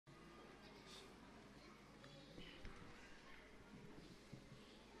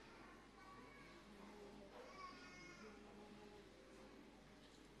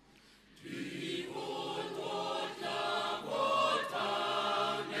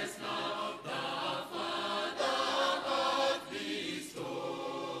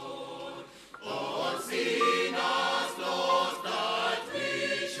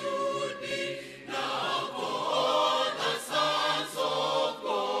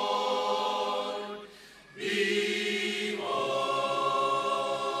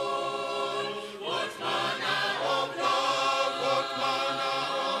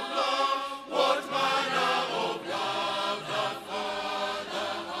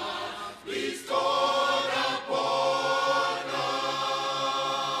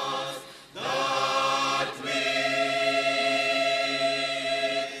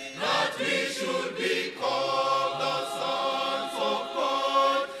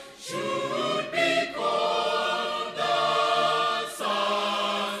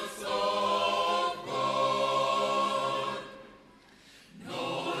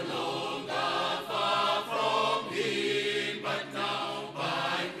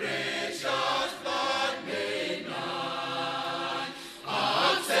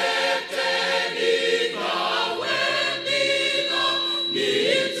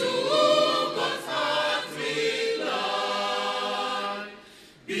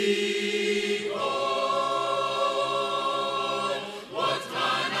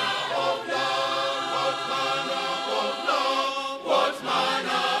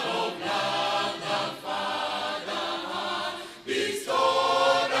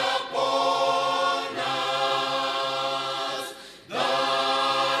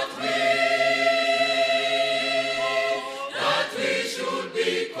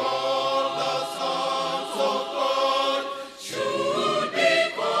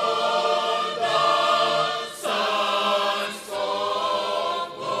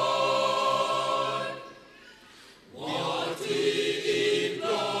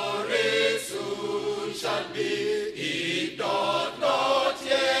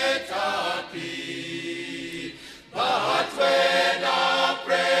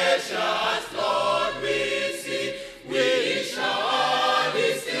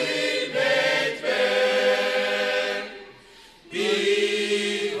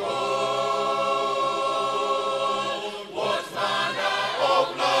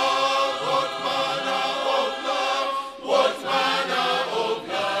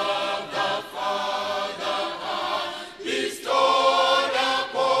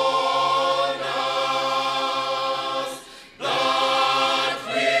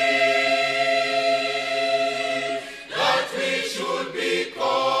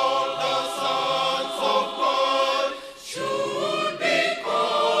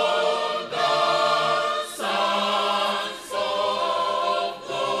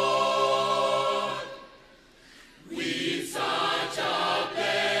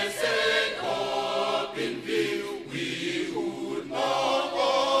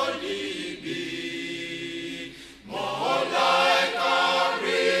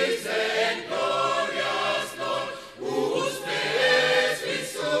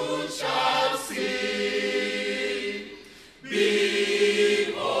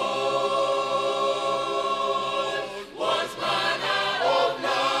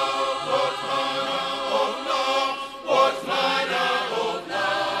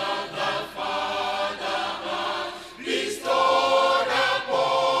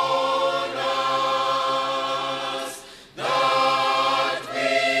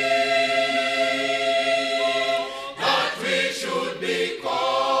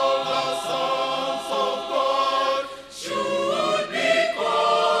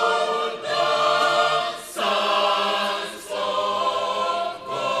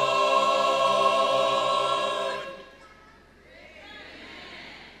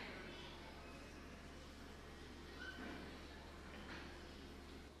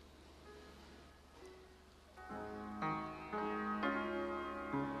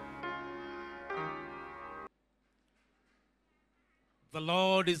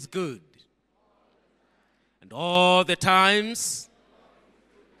Lord is good. And all the times.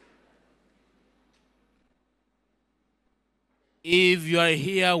 If you are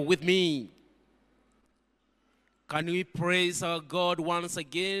here with me, can we praise our God once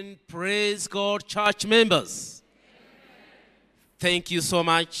again? Praise God, church members. Thank you so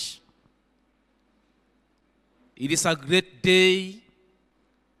much. It is a great day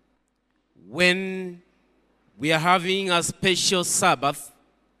when we are having a special Sabbath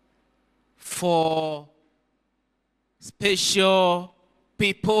for special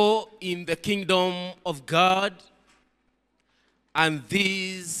people in the kingdom of God. And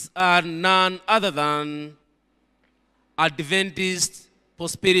these are none other than Adventist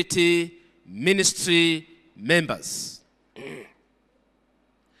Prosperity Ministry members.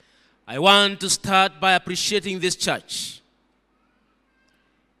 I want to start by appreciating this church.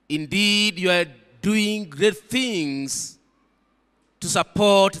 Indeed, you are doing great things to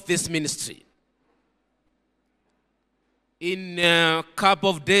support this ministry. In a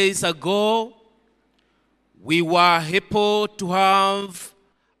couple of days ago, we were able to have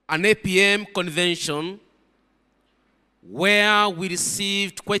an APM convention where we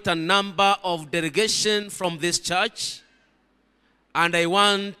received quite a number of delegations from this church. And I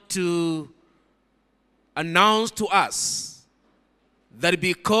want to announce to us that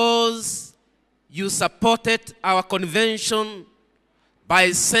because you supported our convention by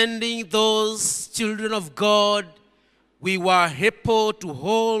sending those children of God, we were able to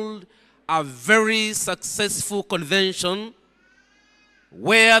hold a very successful convention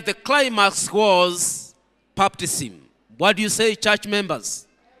where the climax was baptism. What do you say, church members?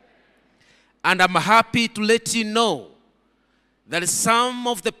 And I'm happy to let you know that some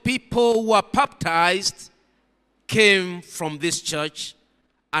of the people who are baptized came from this church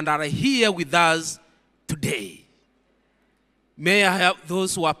and are here with us today. May I have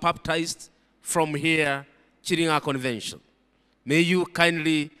those who are baptized from here during our convention? May you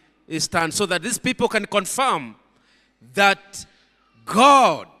kindly stand so that these people can confirm that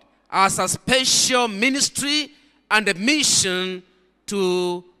God has a special ministry and a mission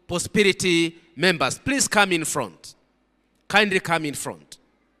to prosperity members. Please come in front. Kindly come in front.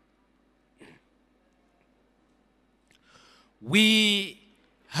 We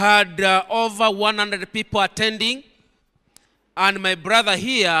had over 100 people attending, and my brother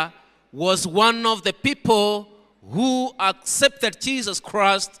here was one of the people who accepted Jesus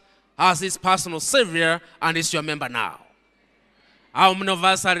Christ as his personal Savior and is your member now. How many of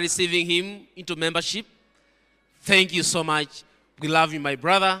us are receiving him into membership? Thank you so much. We love you, my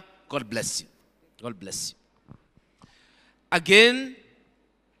brother. God bless you. God bless you. Again,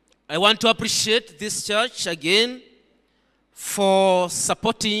 I want to appreciate this church again for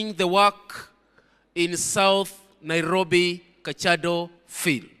supporting the work in South Nairobi, Kajiado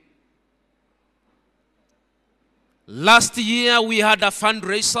field. Last year, we had a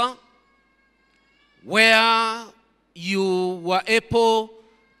fundraiser where you were able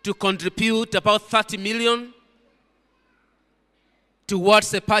to contribute about 30 million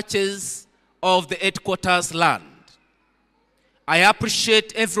towards the purchase of the headquarters land. I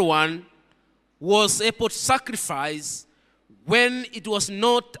appreciate everyone who was able to sacrifice when it was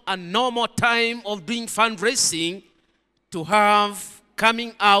not a normal time of doing fundraising to have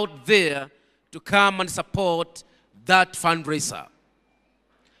coming out there to come and support that fundraiser.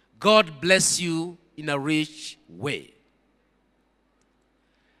 God bless you in a rich way.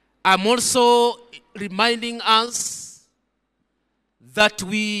 I'm also reminding us that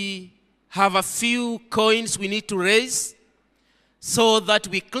we have a few coins we need to raise so that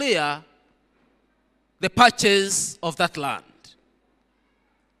we clear the purchase of that land.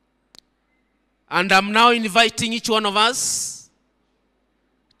 And I'm now inviting each one of us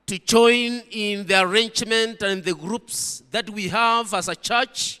to join in the arrangement and the groups that we have as a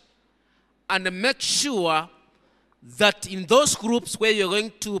church, and make sure that in those groups where you're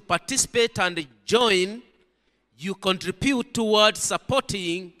going to participate and join, you contribute towards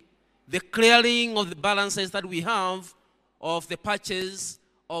supporting the clearing of the balances that we have of the purchase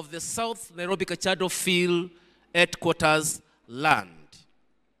of the South Nairobi Kajiado field headquarters land.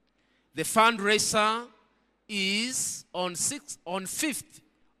 The fundraiser is on 5th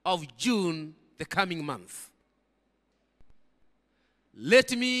of June, the coming month.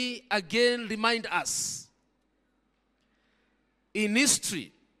 Let me again remind us, in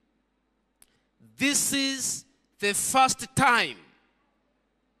history, this is the first time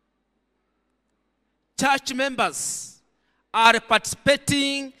church members are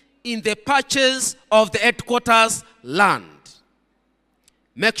participating in the purchase of the headquarters land.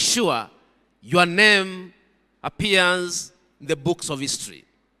 Make sure your name appears in the books of history.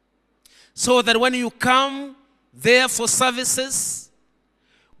 So that when you come there for services,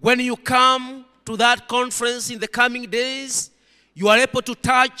 when you come to that conference in the coming days, you are able to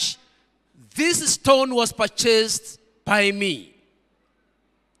touch, this stone was purchased by me.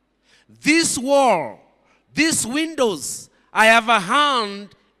 This wall, these windows, I have a hand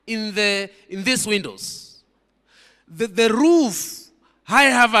in these windows. The roof, I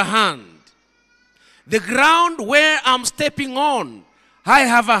have a hand. The ground where I'm stepping on, I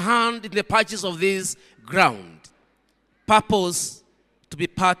have a hand in the purchase of this ground. Purpose to be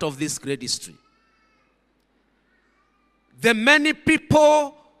part of this great history. The many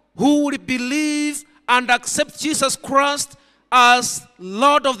people who will believe and accept Jesus Christ as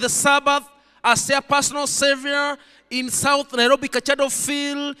Lord of the Sabbath, as their personal Savior in South Nairobi, Kajiado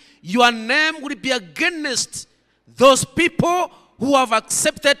Field, your name will be against those people who have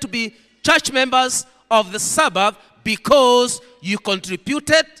accepted to be church members of the Sabbath because you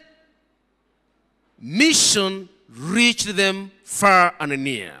contributed. Mission reached them far and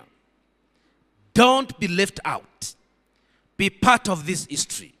near. Don't be left out. Be part of this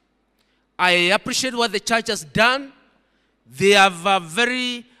history. I appreciate what the church has done. They have a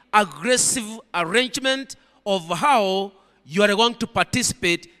very aggressive arrangement of how you are going to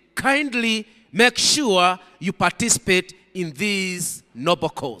participate. Kindly make sure you participate in this noble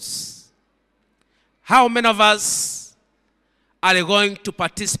cause. How many of us are going to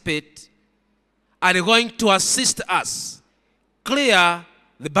participate? Are going to assist us clear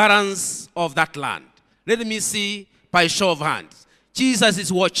the balance of that land? Let me see by show of hands. Jesus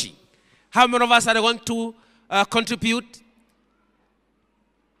is watching. How many of us are going to contribute?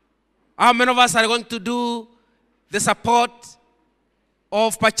 How many of us are going to do the support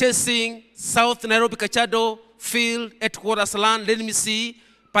of purchasing South Nairobi Kajiado Field headquarters land? Let me see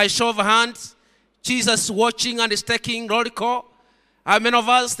by show of hands. Jesus watching and is taking roll call. How many of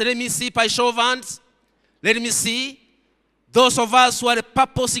us? Let me see by show of hands. Let me see. Those of us who are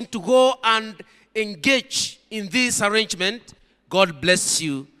purposing to go and engage in this arrangement, God bless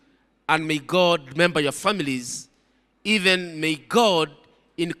you. And may God remember your families. Even may God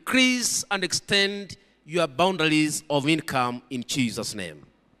increase and extend your boundaries of income in Jesus' name.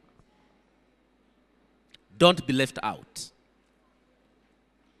 Don't be left out.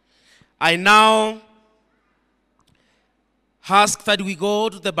 I now ask that we go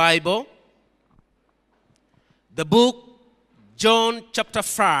to the Bible, the book John chapter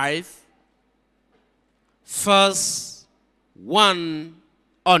 5, verse 1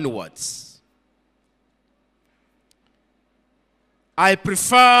 onwards. I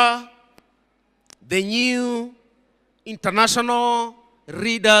prefer the New International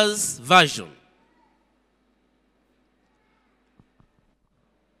Reader's Version.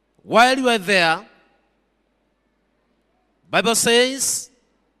 While you are there, Bible says,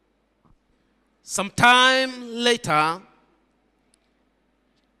 sometime later,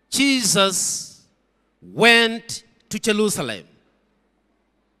 Jesus went to Jerusalem.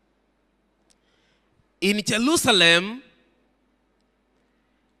 In Jerusalem,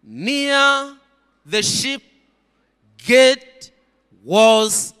 near the sheep gate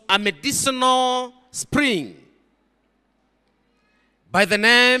was a medicinal spring by the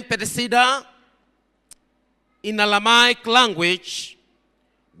name Bethesda in Aramaic language,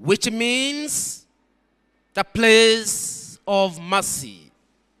 which means the place of mercy.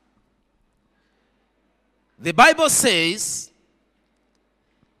 The Bible says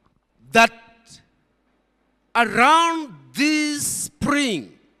that around this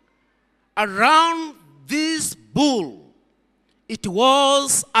spring, around this bull, it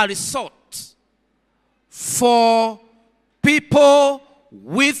was a resort for people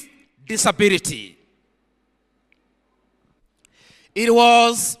with disability. It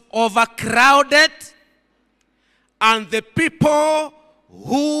was overcrowded, and the people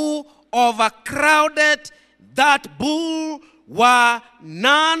who overcrowded that bull were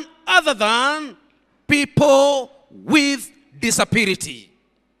none other than people with disability.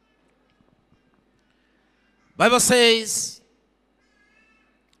 Bible says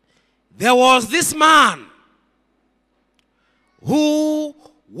there was this man who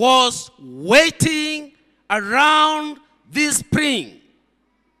was waiting around this spring,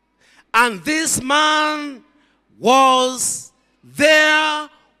 and this man was there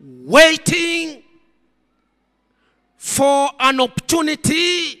waiting for an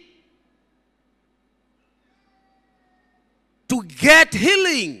opportunity to get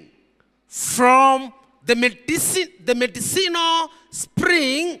healing from the medicinal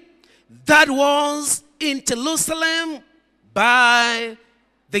spring that was in Jerusalem by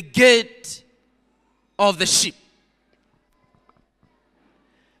the gate of the sheep.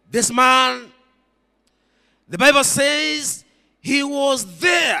 This man, the Bible says, he was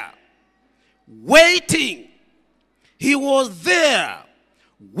there waiting. He was there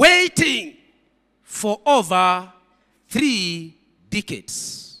waiting for over 3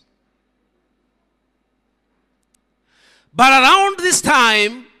 decades. But around this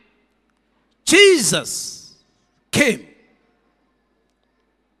time, Jesus came.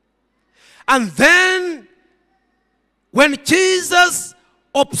 And then, when Jesus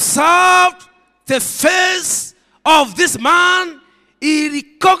observed the face of this man, he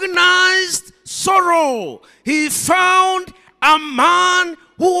recognized sorrow. He found a man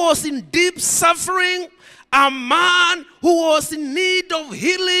who was in deep suffering, a man who was in need of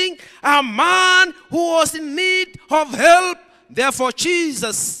healing, a man who was in need of help. Therefore,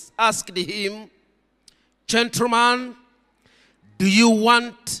 Jesus asked him, "Gentleman, do you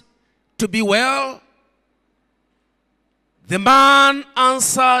want to be well?" The man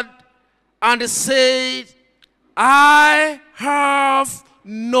answered and said, "I have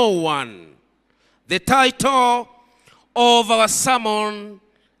no one." The title of our sermon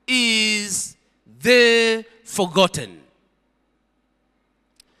is The Forgotten.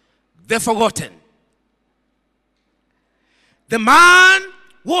 The Forgotten. The man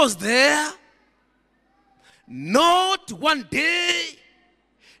was there, not one day,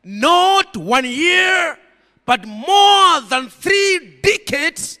 not 1 year, but more than 3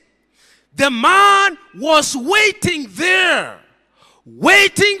 decades. The man was waiting there,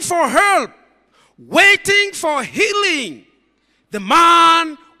 waiting for help, waiting for healing. The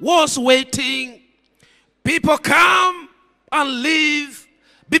man was waiting. People come and leave.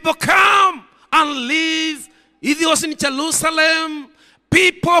 People come and leave. If it was in Jerusalem,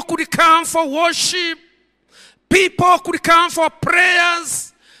 people could come for worship. People could come for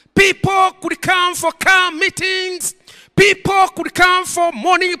prayers. People could come for camp meetings. People could come for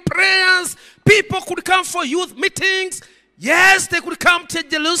morning prayers. People could come for youth meetings. Yes, they could come to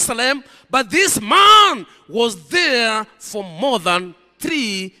Jerusalem, but this man was there for more than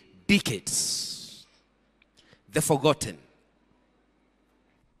 3 decades. The forgotten.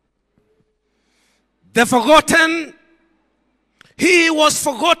 The forgotten. He was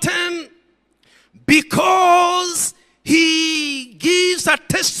forgotten because he gives a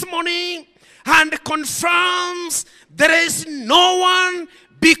testimony and confirms there is no one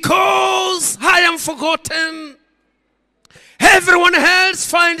because I am forgotten. Everyone else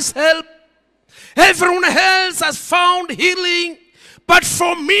finds help. Everyone else has found healing. But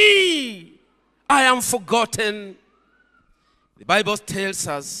for me, I am forgotten. The Bible tells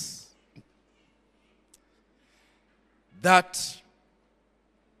us that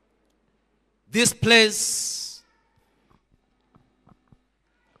this place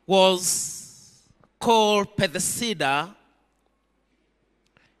was called Bethesda.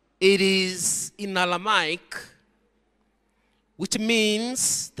 It is in Aramaic, which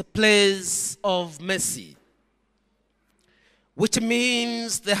means the place of mercy, which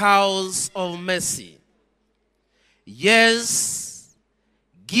means the house of mercy. Yes,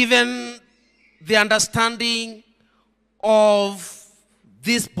 given the understanding of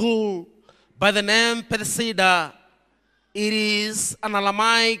this bull by the name Bethesda, it is an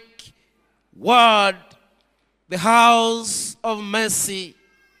Aramaic word, the house of mercy.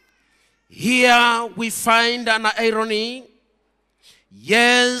 Here we find an irony.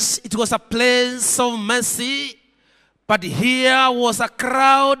 Yes, it was a place of mercy, but here was a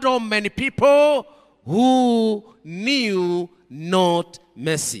crowd of many people who knew not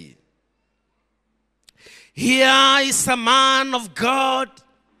mercy. Here is a man of God,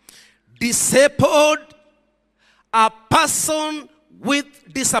 disabled, a person with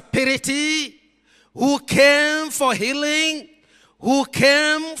disability, who came for healing, who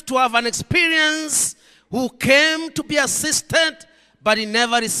came to have an experience, who came to be assisted, but he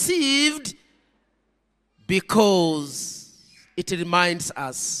never received, because it reminds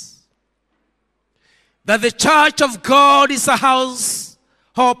us that the church of God is a house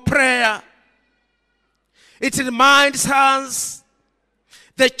of prayer. It reminds us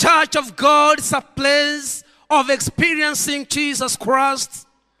the church of God is a place of experiencing Jesus Christ.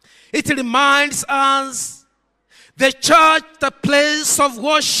 It reminds us the church, the place of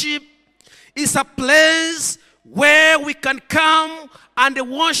worship, is a place where we can come and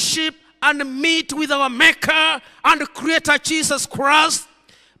worship and meet with our Maker and Creator Jesus Christ.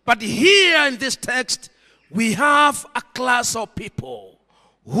 But here in this text, we have a class of people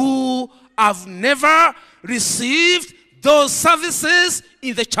who have never received those services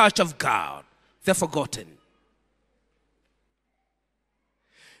in the church of God. They're forgotten.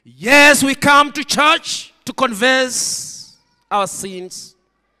 Yes, we come to church to confess our sins.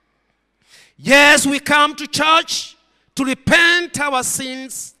 Yes, we come to church to repent our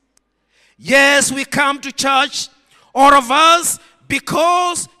sins. Yes, we come to church, all of us,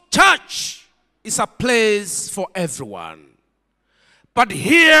 because church is a place for everyone. But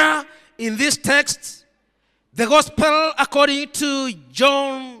here in this text, the gospel according to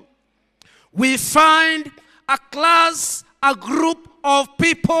John, we find a class, a group of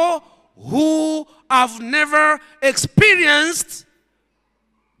people who have never experienced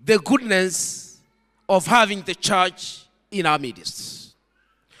the goodness of having the church in our midst.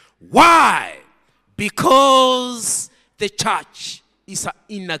 Why? Because the church is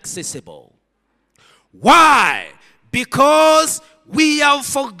inaccessible. Why? Because we have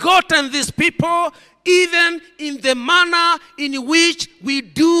forgotten these people, even in the manner in which we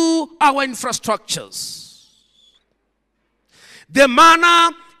do our infrastructures. The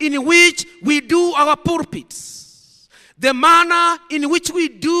manner in which we do our pulpits. The manner in which we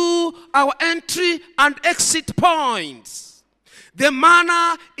do our entry and exit points. The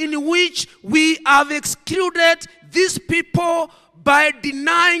manner in which we have excluded these people by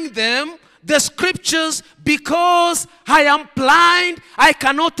denying them the scriptures, because I am blind, I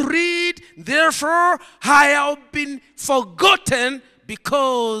cannot read, therefore I have been forgotten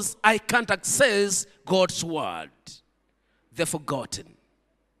because I can't access God's word. The forgotten.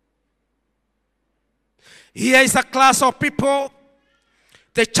 Here is a class of people.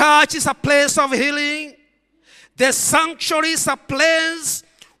 The church is a place of healing. The sanctuary is a place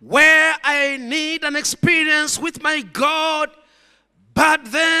where I need an experience with my God. But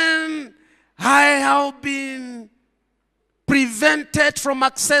then I have been prevented from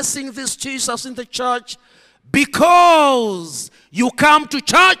accessing this Jesus in the church because you come to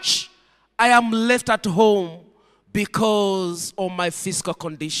church. I am left at home because of my physical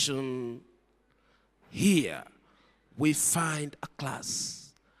condition. Here we find a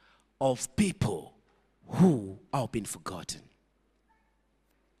class of people who have been forgotten.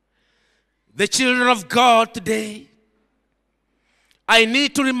 The children of God today, I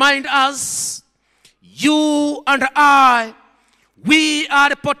need to remind us, you and I, we are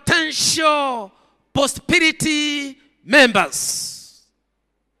the potential prosperity members.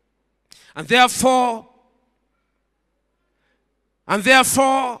 And therefore,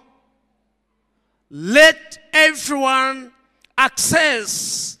 let everyone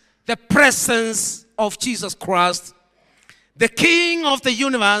access the presence of Jesus Christ, the King of the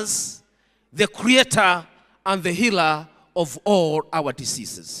universe, the creator and the healer of all our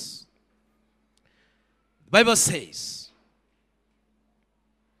diseases. The Bible says,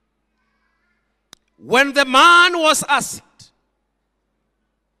 when the man was asked,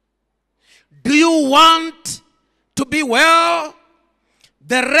 do you want to be well?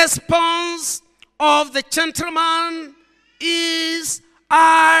 The response of the gentleman is,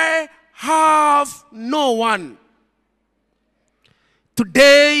 I have no one.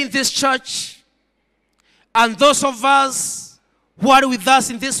 Today in this church, and those of us who are with us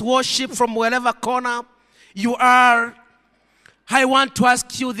in this worship from wherever corner you are, I want to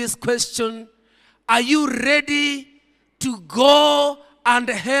ask you this question. Are you ready to go and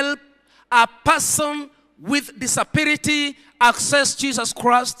help a person with disability access Jesus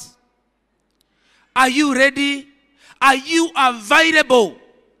Christ? Are you ready? Are you available?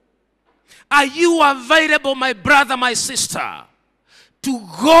 Are you available, my brother, my sister, to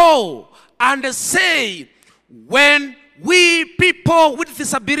go and say, when we people with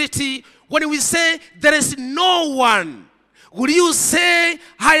disability, when we say there is no one, will you say,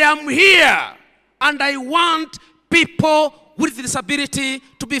 I am here and I want people with disability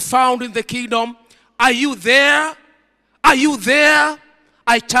to be found in the kingdom? Are you there? Are you there?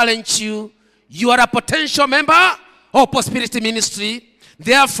 I challenge you. You are a potential member of Prosperity Ministry.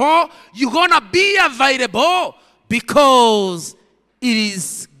 Therefore, you're going to be available because it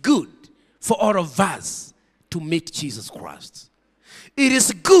is good for all of us to meet Jesus Christ. It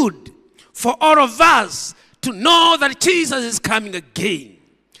is good for all of us to know that Jesus is coming again.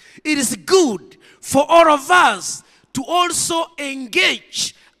 It is good for all of us to also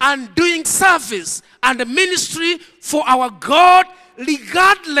engage and doing service and ministry for our God,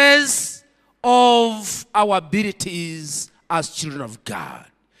 regardless of our abilities as children of God.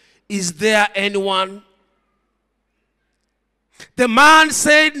 Is there anyone? The man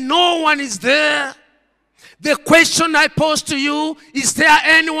said, no one is there. The question I pose to you, is there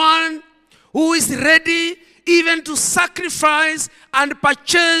anyone who is ready even to sacrifice and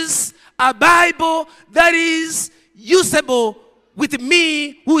purchase a Bible that is usable with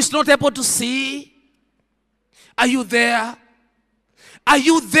me who is not able to see? Are you there? Are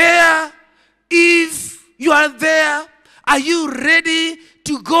you there? If you are there, are you ready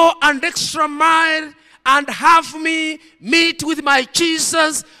to go an extra mile and have me meet with my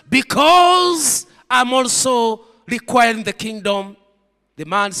Jesus because I'm also requiring the kingdom? The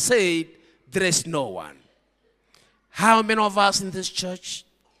man said, there is no one. How many of us in this church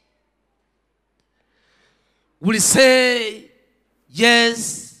will say,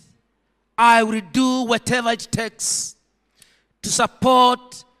 yes, I will do whatever it takes to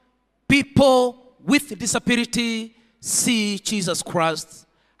support people with disability see Jesus Christ?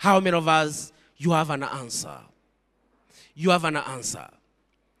 How many of us, you have an answer? You have an answer.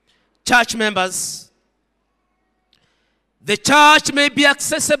 Church members, the church may be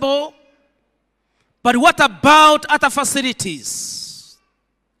accessible, but what about other facilities?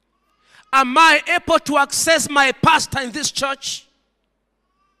 Am I able to access my pastor in this church?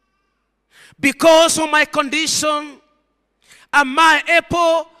 Because of my condition, am I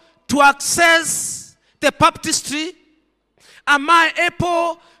able to access the baptistry? Am I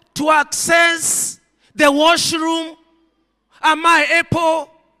able to access the washroom? Am I able?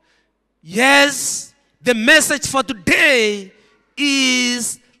 Yes, the message for today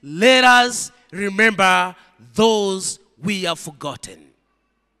is let us remember those we have forgotten.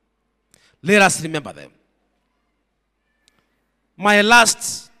 Let us remember them. My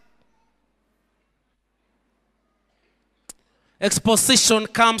last exposition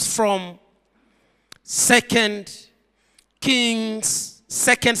comes from 2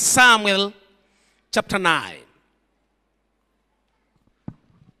 Samuel chapter 9.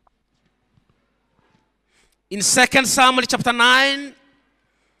 In 2 Samuel chapter 9,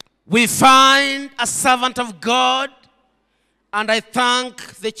 we find a servant of God, and I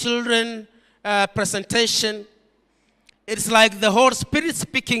thank the children presentation. It's like the Holy Spirit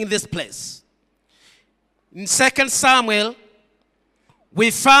speaking in this place. In 2 Samuel,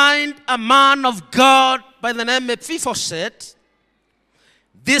 we find a man of God by the name of Mephibosheth.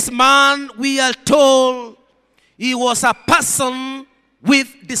 This man, we are told, he was a person with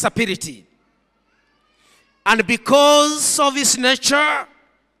disability. And because of his nature,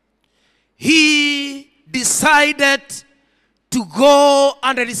 he decided to go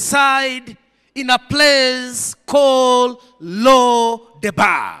and reside in a place called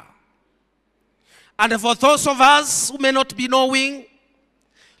Lo-Debar. And for those of us who may not be knowing,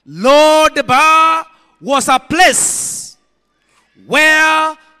 Lo-Debar was a place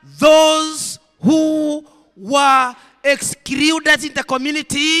where those who were excluded in the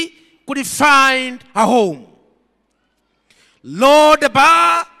community could find a home.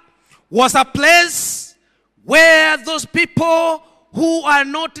 Lo-Debar was a place where those people who are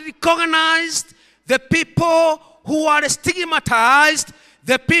not recognized, the people who are stigmatized,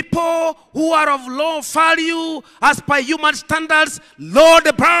 the people who are of low value as per human standards,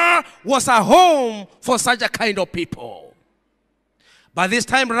 Lo-Debar was a home for such a kind of people. But this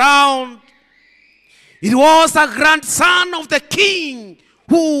time round, it was a grandson of the king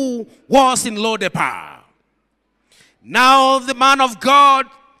who was in Lo-Debar. Now the man of God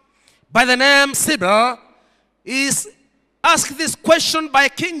by the name Ziba is asked this question by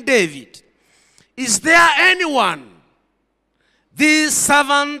King David. Is there anyone? This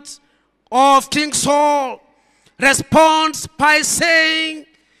servant of King Saul responds by saying,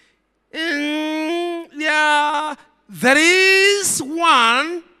 yeah, there is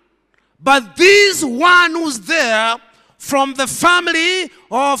one, but this one who's there from the family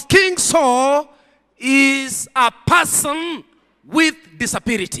of King Saul is a person with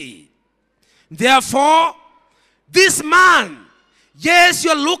disability. Therefore, this man, yes,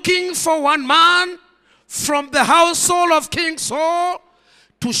 you're looking for one man from the household of King Saul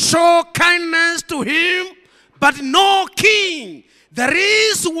to show kindness to him, but no king. There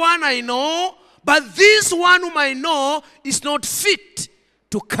is one I know, but this one whom I know is not fit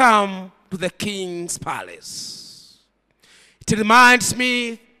to come to the king's palace. It reminds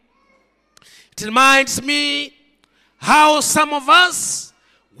me how some of us,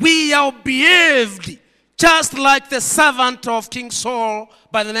 we are behaved just like the servant of King Saul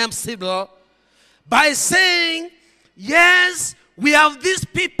by the name Ziba, by saying, yes, we have these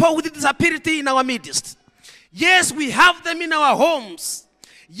people with disability in our midst. Yes, we have them in our homes.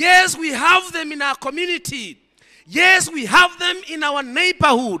 Yes, we have them in our community. Yes, we have them in our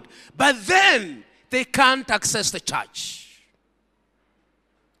neighborhood. But then they can't access the church.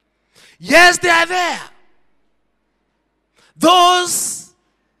 Yes, they are there. Those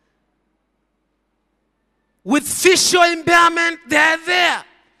with visual impairment, they are there.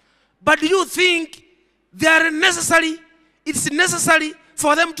 But do you think they are necessary? It's necessary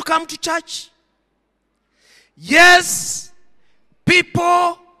for them to come to church? Yes,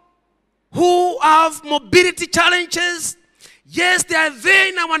 people who have mobility challenges, Yes, they are there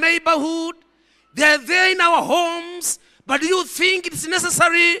in our neighborhood. They are there in our homes. But do you think it's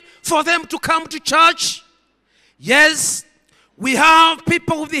necessary for them to come to church? Yes, we have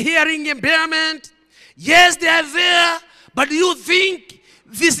people with the hearing impairment. Yes, they are there. But do you think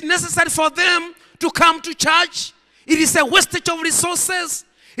this is necessary for them to come to church? It is a wastage of resources.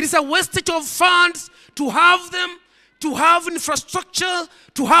 It is a wastage of funds to have them, to have infrastructure,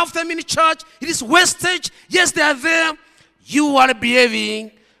 to have them in church. It is wastage. Yes, they are there. You are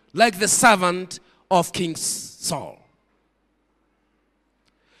behaving like the servant of King Saul.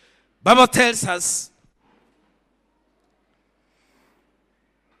 Bible tells us,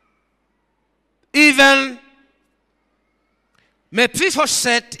 even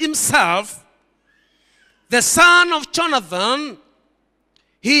Mephibosheth himself, the son of Jonathan,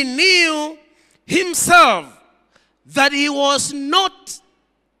 he knew himself that he was nobody.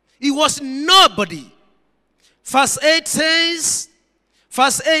 Verse 8 says,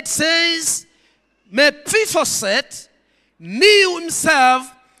 Mephibosheth knew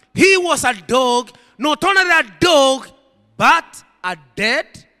himself he was a dog, not only a dog, but a dead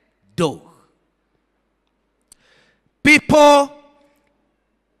dog. People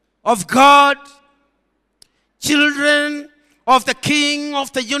of God, children of the King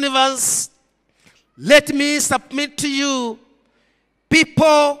of the universe, let me submit to you,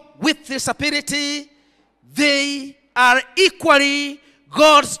 people with disability, they are equally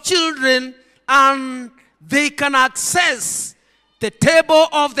God's children, and they can access the table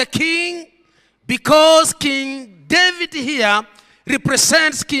of the king, because King David here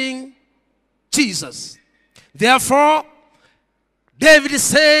represents King Jesus. Therefore, David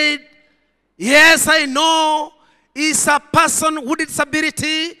said, yes, I know he's a person with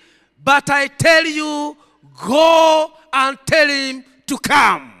disability, but I tell you, go and tell him to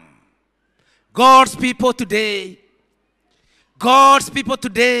come. God's people today,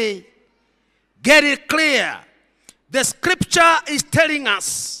 get it clear. The scripture is telling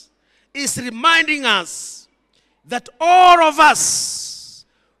us, is reminding us that all of us,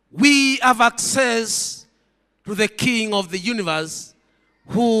 we have access to the King of the universe,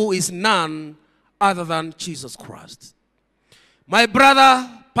 who is none other than Jesus Christ. My brother,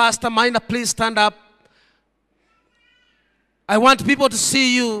 Pastor Minor, please stand up. I want people to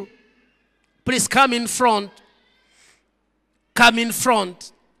see you. Please come in front. Come in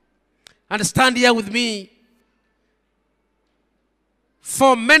front and stand here with me.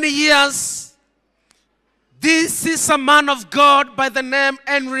 For many years, this is a man of God by the name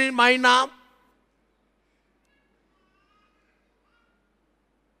Henry Minor.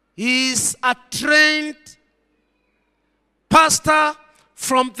 He is a trained pastor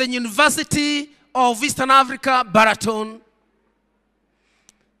from the University of Eastern Africa, Baraton.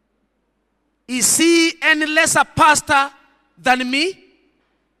 Is he any less a pastor than me?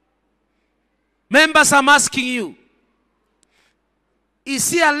 Members, I'm asking you.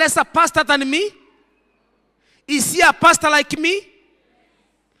 Is he a lesser pastor than me? Is he a pastor like me?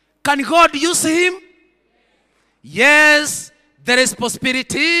 Can God use him? Yes, there is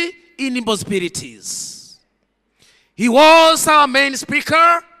prosperity in impossibilities. He was our main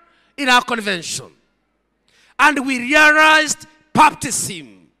speaker in our convention. And we realized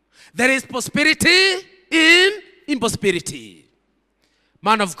baptism. There is prosperity in impossibility.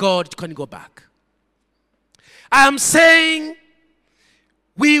 Man of God, you can go back. I am saying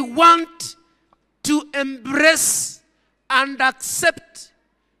we want to embrace and accept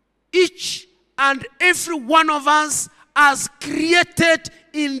each and every one of us as created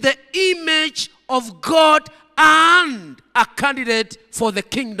in the image of God and a candidate for the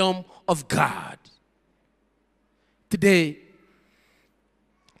kingdom of God. Today,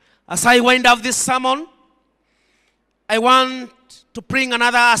 as I wind up this sermon, I want to bring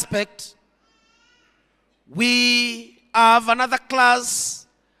another aspect. We have another class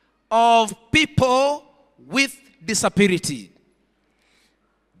of people with disability.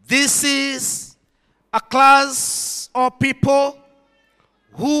 This is a class of people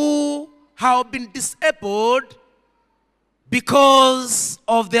who have been disabled because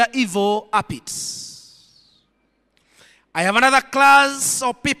of their evil habits. I have another class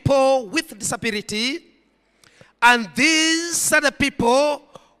of people with disability, and these are the people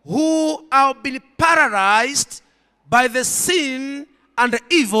who have been paralyzed by the sin and the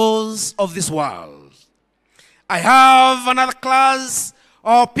evils of this world. I have another class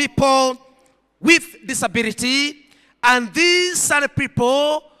of people with disability, and these are the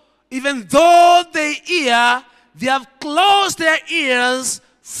people, even though they hear, they have closed their ears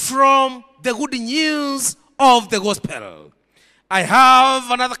from the good news of the gospel. I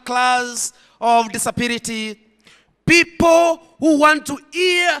have another class of disability, People who want to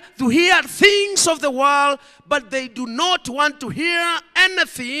hear things of the world, but they do not want to hear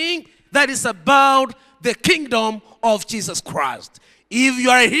anything that is about the kingdom of Jesus Christ. If you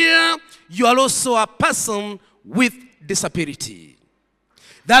are here, you are also a person with disability.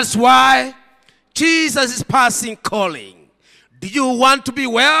 That's why Jesus is passing calling. Do you want to be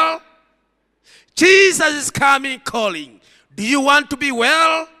well? Jesus is coming calling. Do you want to be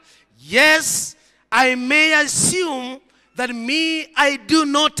well? Yes, I may assume that I do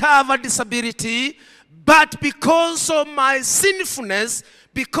not have a disability, but because of my sinfulness,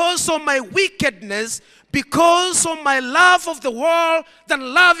 because of my wickedness, because of my love of the world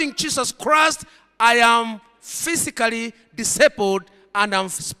than loving Jesus Christ, I am physically disabled and I'm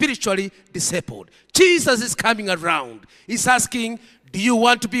spiritually disabled. Jesus is coming around. He's asking, do you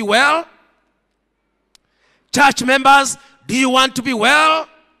want to be well? Church members, do you want to be well?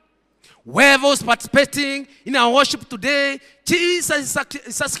 Whoever's participating in our worship today, Jesus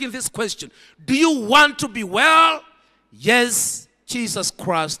is asking this question. Do you want to be well? Yes, Jesus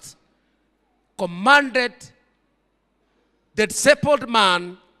Christ commanded the disabled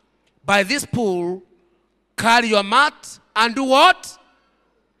man by this pool, carry your mat and do what?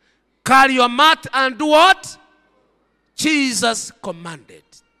 Carry your mat and do what? Jesus commanded.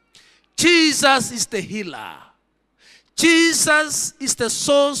 Jesus is the healer. Jesus is the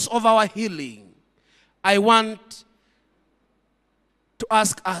source of our healing. I want to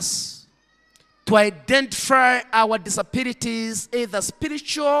ask us to identify our disabilities, either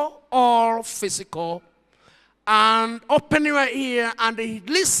spiritual or physical, and open your ear and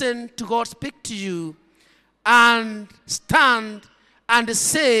listen to God speak to you, and stand and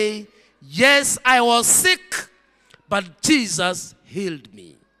say, yes, I was sick, but Jesus healed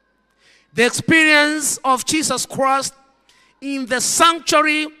me. The experience of Jesus Christ in the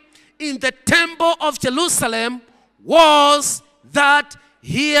sanctuary, in the temple of Jerusalem, was that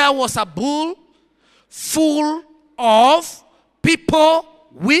here was a bull full of people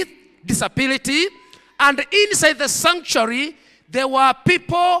with disability, and inside the sanctuary there were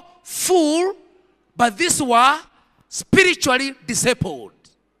people full, but these were spiritually disabled.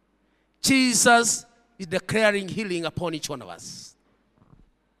 Jesus is declaring healing upon each one of us.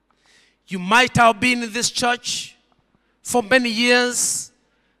 You might have been in this church for many years,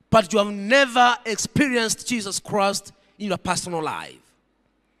 but you have never experienced Jesus Christ in your personal life.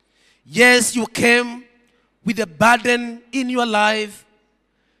 Yes, you came with a burden in your life.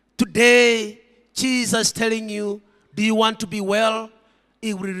 Today, Jesus is telling you, do you want to be well?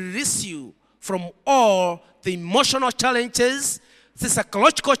 It will release you from all the emotional challenges, the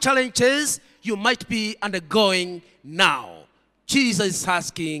psychological challenges you might be undergoing now. Jesus is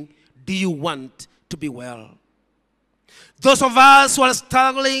asking, do you want to be well? Those of us who are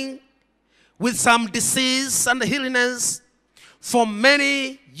struggling with some disease and illness, for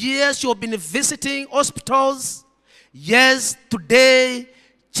many years you have been visiting hospitals. Yes, today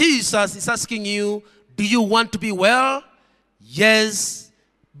Jesus is asking you, do you want to be well? Yes,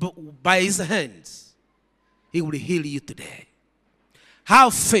 by his hands, he will heal you today.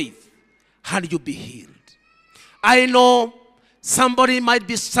 Have faith and you'll be healed. I know somebody might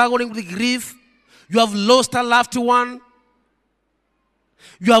be struggling with grief. You have lost a loved one.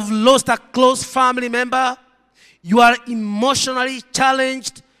 You have lost a close family member. You are emotionally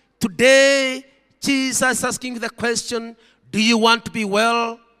challenged. Today, Jesus is asking the question, do you want to be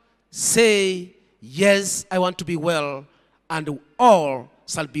well? Say, yes, I want to be well, and all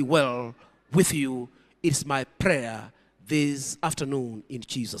shall be well with you. It's my prayer this afternoon in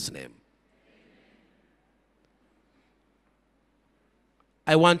Jesus' name.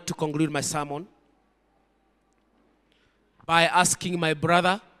 I want to conclude my sermon by asking my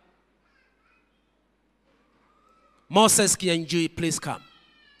brother, Moses Kianjui, please come.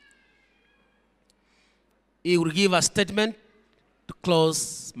 He will give a statement to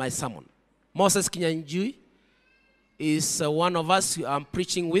close my sermon. Moses Kianjui is one of us who I'm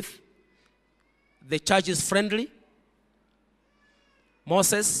preaching with. The church is friendly.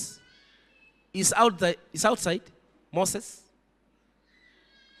 Moses is outside. Moses.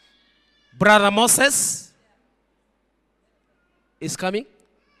 Brother Moses is coming.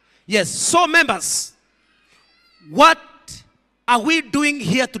 Yes, so members, what are we doing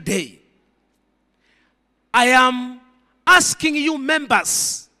here today? I am asking you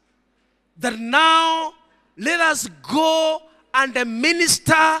members that now let us go and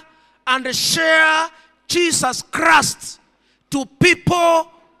minister and share Jesus Christ to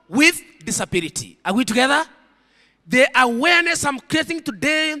people with disability. Are we together? The awareness I'm creating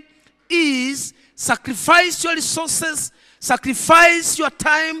today is sacrifice your resources, sacrifice your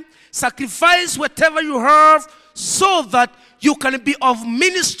time, sacrifice whatever you have so that you can be of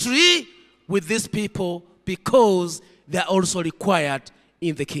ministry with these people, because they are also required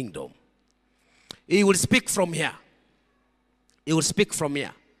in the kingdom. He will speak from here. He will speak from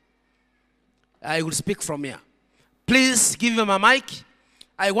here. I will speak from here. Please give him a mic.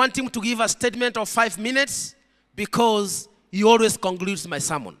 I want him to give a statement of 5 minutes, because he always concludes my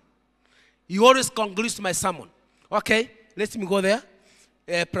sermon. He always concludes my sermon. Okay, let me go there.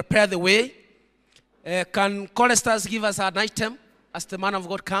 Prepare the way. Can choristers give us an item as the man of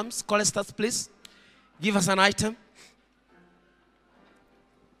God comes? Choristers, please. Give us an item.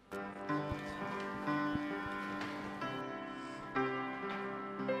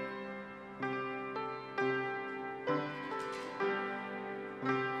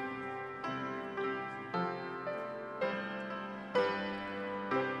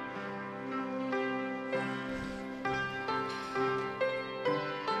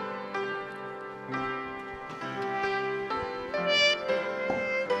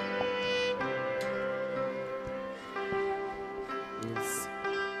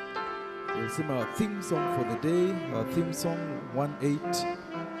 We'll sing our theme song for the day. Our theme song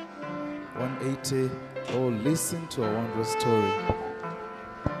 180. Oh, listen to a wondrous story.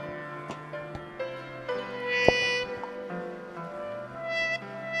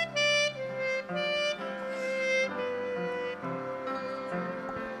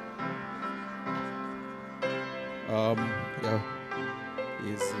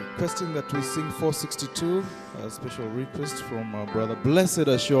 He's requesting that we sing 462, a special request from our brother. Blessed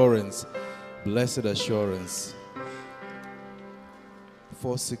Assurance. Blessed Assurance.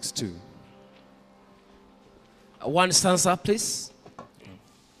 462. One stanza, please.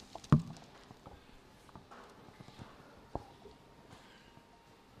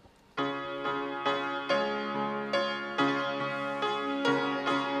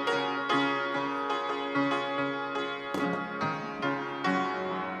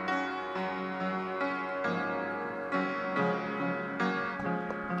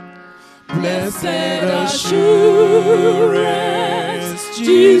 Blessed assurance,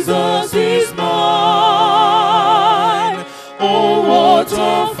 Jesus is mine. Oh, what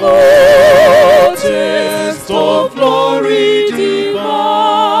a foretaste of glory divine,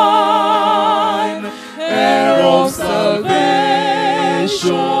 heir of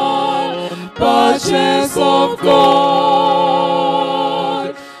salvation, purchase of God,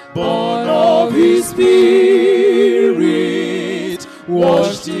 born of His Spirit,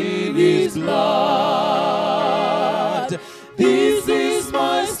 washed in His blood. This is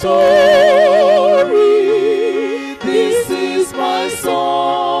my story, this is my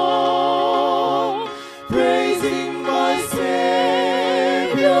song, praising my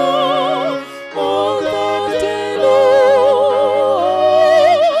Savior all the day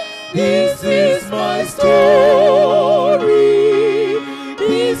long. This is my story,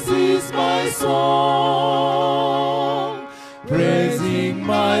 this is my song, praising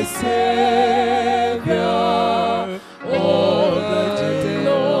my Savior all the day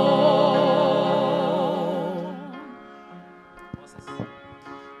long.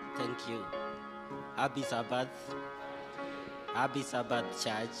 Thank you. Happy Sabbath. Happy Sabbath,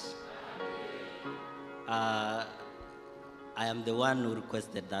 church. I am the one who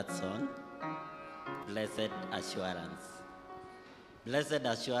requested that song, Blessed Assurance. Blessed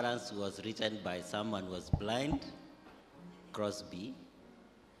Assurance was written by someone who was blind, Crosby,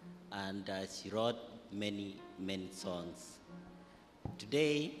 and she wrote many songs.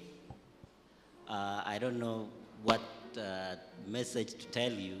 Today, I don't know what message to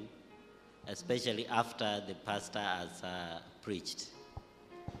tell you, especially after the pastor has preached.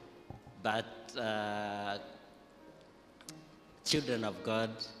 But children of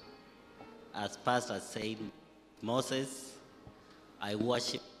God, as pastor said, Moses, I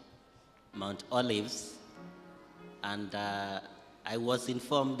worship Mount Olives, and I was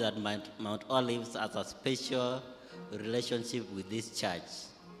informed that Mount Olives has a special relationship with this church.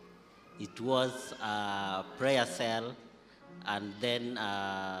 It was a prayer cell and then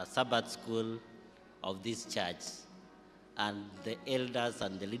a Sabbath school of this church. And the elders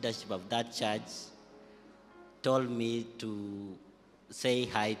and the leadership of that church told me to say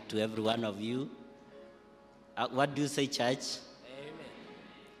hi to every one of you. What do you say, church?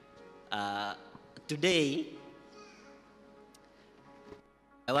 Amen. Today,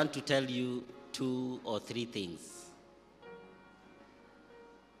 I want to tell you 2 or 3 things.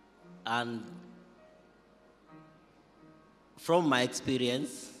 And from my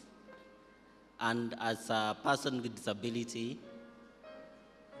experience, and as a person with disability,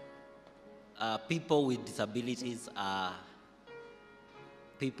 people with disabilities are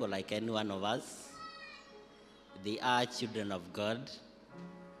people like any one of us. They are children of God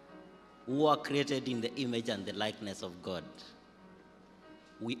who are created in the image and the likeness of God.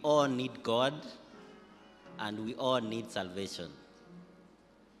 We all need God, and we all need salvation.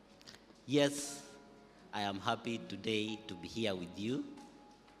 Yes, I am happy today to be here with you,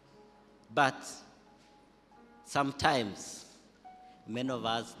 but sometimes many of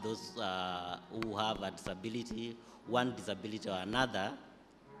us, those who have a disability, one disability or another,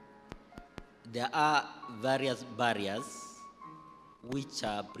 there are various barriers which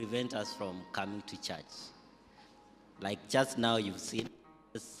prevent us from coming to church. Like just now you've seen,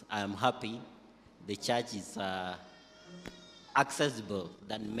 I am happy the church is accessible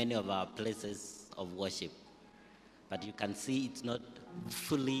than many of our places of worship. But you can see it's not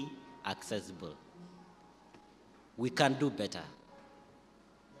fully accessible. We can do better.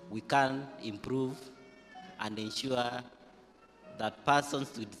 We can improve and ensure that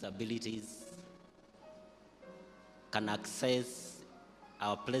persons with disabilities can access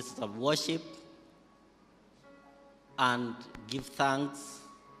our places of worship and give thanks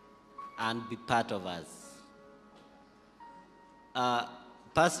and be part of us.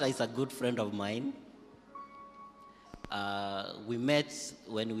 Pastor is a good friend of mine. We met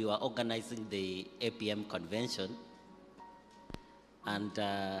when we were organizing the APM convention, and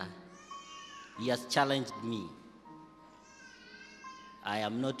he has challenged me. I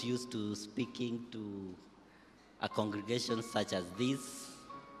am not used to speaking to a congregation such as this,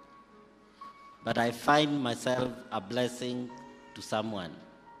 but I find myself a blessing to someone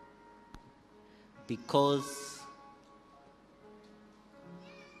because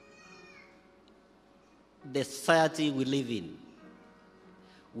the society we live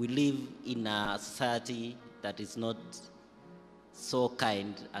in a society that is not so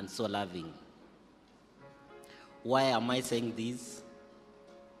kind and so loving. Why am I saying this?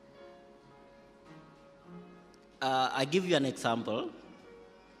 I give you an example.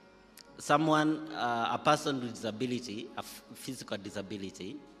 Someone, a person with disability, a physical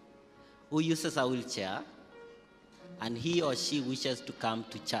disability, who uses a wheelchair, and he or she wishes to come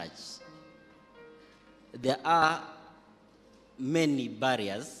to church. There are many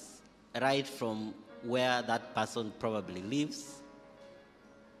barriers right from where that person probably lives.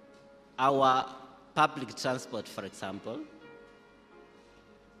 Our public transport, for example,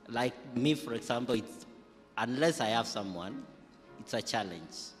 like me, for example, unless I have someone, it's a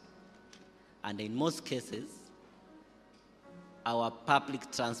challenge. And in most cases, our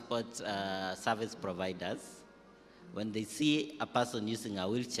public transport service providers, when they see a person using a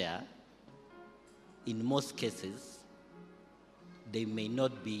wheelchair, in most cases, they may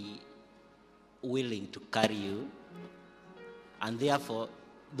not be willing to carry you. And therefore,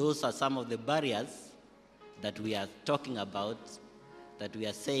 those are some of the barriers that we are talking about, that we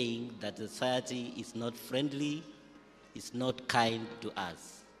are saying that society is not friendly, is not kind to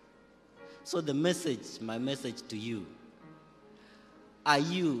us. So my message to you, are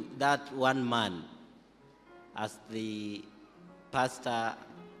you that one man, as the pastor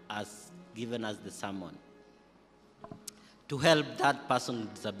has given us the sermon, to help that person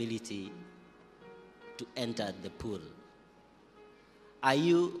with disability to enter the pool? Are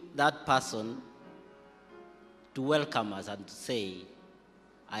you that person to welcome us and to say,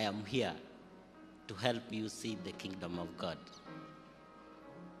 I am here to help you see the kingdom of God?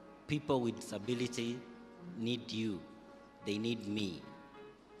 People with disability need you. They need me.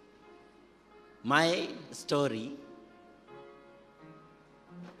 My story,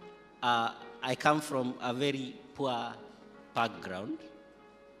 I come from a very poor background,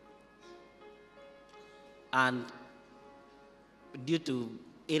 and due to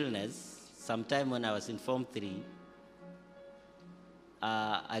illness, sometime when I was in Form 3,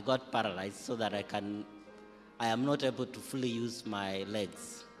 I got paralyzed so that I am not able to fully use my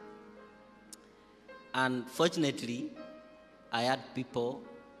legs. And fortunately, I had people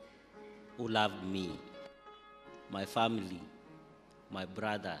who loved me, my family, my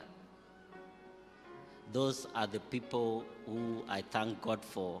brother. Those are the people who I thank God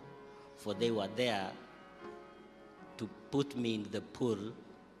for they were there to put me in the pool.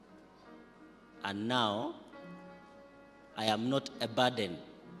 And now, I am not a burden,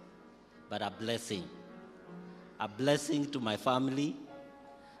 but a blessing. A blessing to my family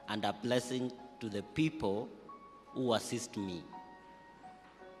and a blessing to the people who assist me.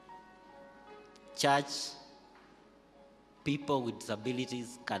 Church, people with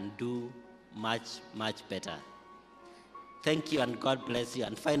disabilities can do much, much better. Thank you and God bless you.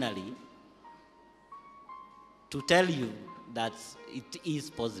 And finally, to tell you that it is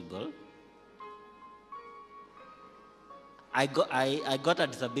possible, I got a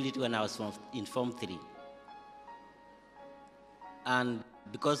disability when I was in Form 3. And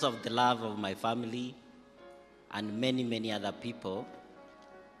because of the love of my family and many, many other people,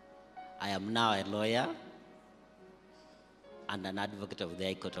 I am now a lawyer and an advocate of the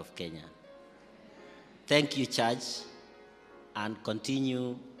High Court of Kenya. Thank you, church, and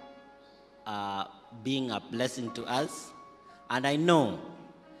continue being a blessing to us. And I know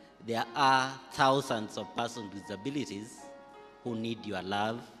there are thousands of persons with disabilities who need your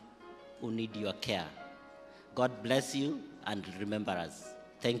love, who need your care. God bless you and remember us.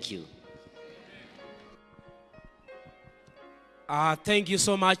 Thank you. Thank you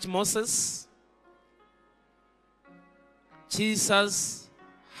so much, Moses. Jesus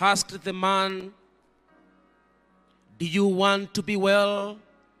asked the man, "Do you want to be well?"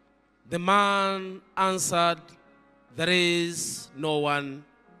 The man answered, "There is no one."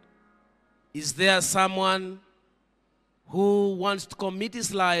 Is there someone who wants to commit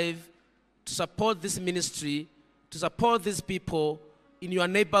his life to support this ministry, to support these people in your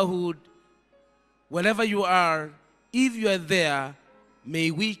neighborhood, wherever you are? If you are there, may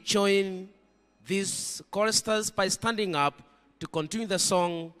we join these choristers by standing up to continue the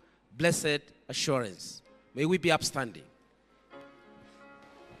song, Blessed Assurance. May we be upstanding.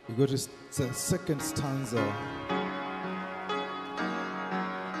 We go to the second stanza.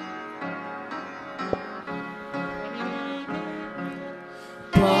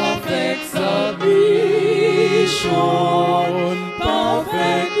 Perfect submission,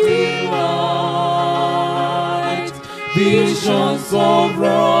 perfect delight, visions of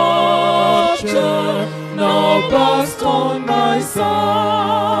rapture now burst on my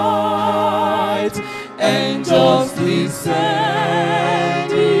sight. Angels descending,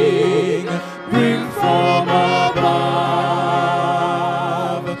 bring from above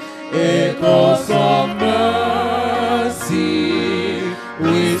echoes of mercy,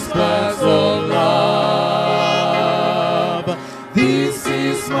 whispers of love. This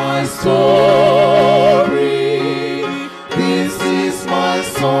is my story, this is my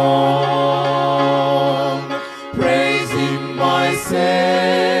song, praising my Savior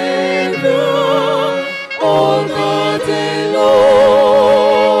all the day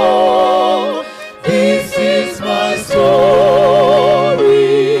long. This is my story,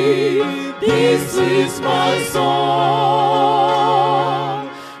 this is my song,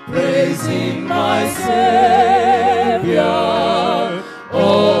 praising my Savior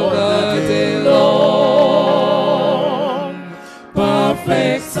all the day long.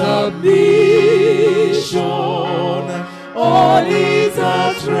 Perfect submission, all is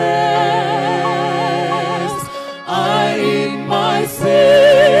at rest. I in my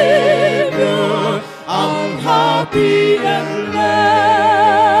Savior am happy and blessed,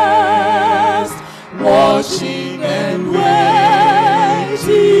 watching and waiting,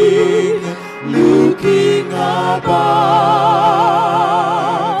 looking above,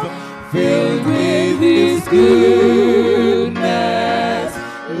 filled with His goodness,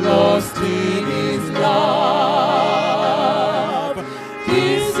 lost in His love.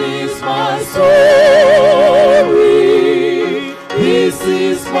 This is my story, this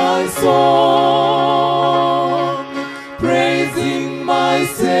is my song, praising my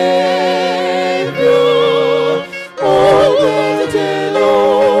Savior all the day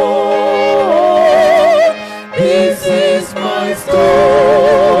long. This is my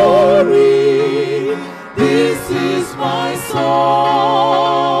story, this is my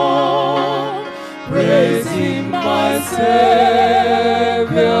song, praising my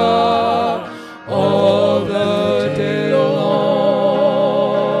Savior all the day long.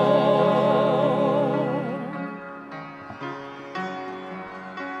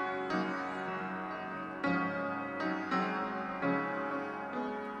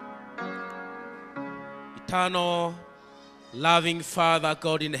 Eternal, loving Father,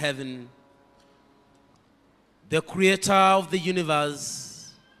 God in heaven, the creator of the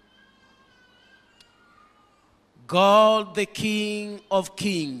universe, God, the King of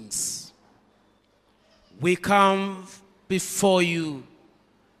kings, we come before you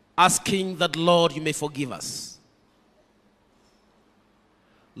asking that, Lord, you may forgive us.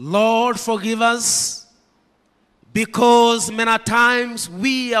 Lord, forgive us because many times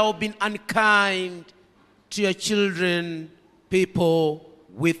we have been unkind to your children, people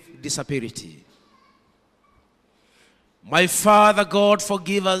with disability. My Father God,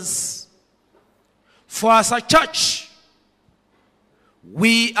 forgive us, for as a church,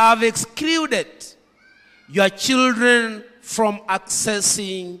 we have excluded your children from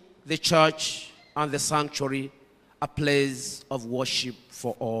accessing the church and the sanctuary, a place of worship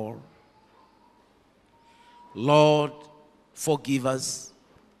for all. Lord, forgive us,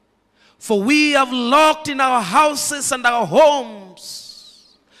 For we have locked in our houses and our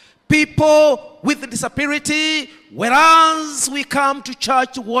homes people with disability, whereas we come to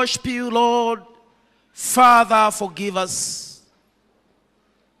church to worship you, Lord. Father, forgive us.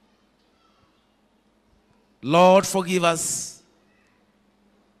 Lord, forgive us.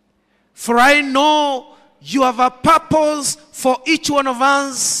 For I know you have a purpose for each one of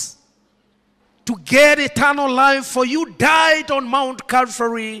us to get eternal life. For you died on Mount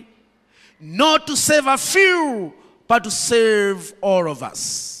Calvary, not to save a few, but to save all of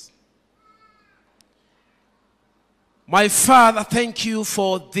us. My Father, thank you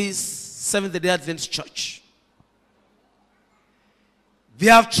for this Seventh-day Adventist Church. They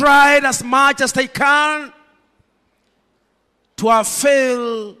have tried as much as they can to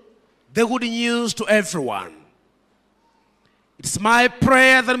unveil the good news to everyone. It's my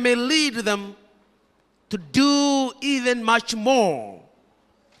prayer that may lead them to do even much more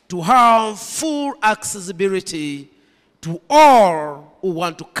to have full accessibility to all who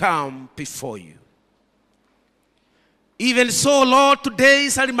want to come before you. Even so, Lord, today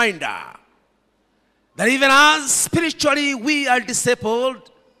is a reminder that even as spiritually we are disabled,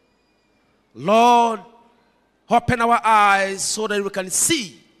 Lord, open our eyes so that we can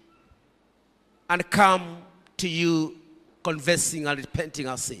see and come to you confessing and repenting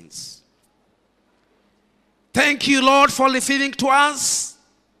our sins. Thank you, Lord, for revealing to us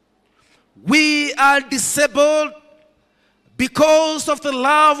we are disabled because of the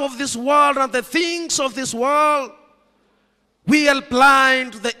love of this world and the things of this world. We are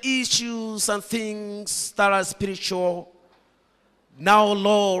blind to the issues and things that are spiritual. Now,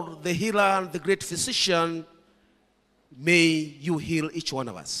 Lord, the healer and the great physician, may you heal each one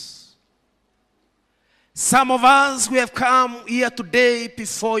of us. Some of us, we have come here today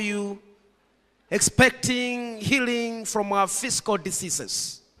before you expecting healing from our physical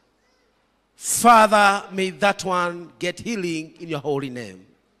diseases. Father, may that one get healing in your holy name.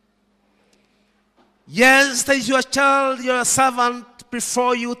 Yes, there is your child, your servant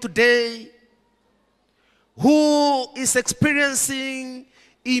before you today who is experiencing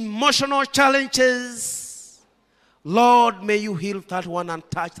emotional challenges. Lord, may you heal that one and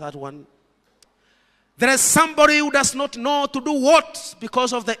touch that one. There is somebody who does not know to do what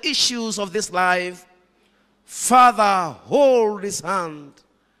because of the issues of this life. Father, hold his hand,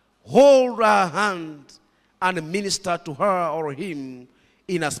 hold her hand, and minister to her or him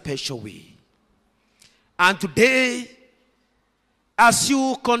in a special way. And today, as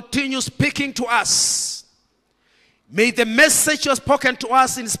you continue speaking to us, may the message you have spoken to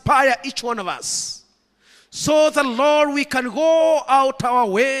us inspire each one of us. So that, Lord, we can go out our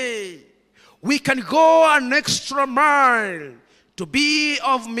way. We can go an extra mile to be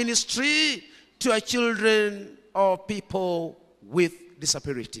of ministry to our children or people with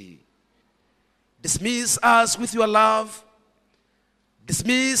disability. Dismiss us with your love.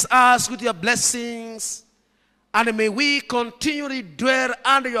 Dismiss us with your blessings. And may we continually dwell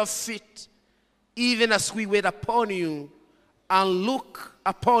under your feet, even as we wait upon you and look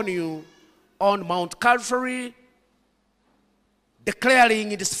upon you on Mount Calvary,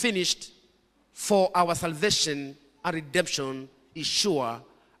 declaring it is finished, for our salvation and redemption is sure.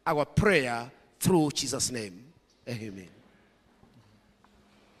 Our prayer through Jesus' name. Amen.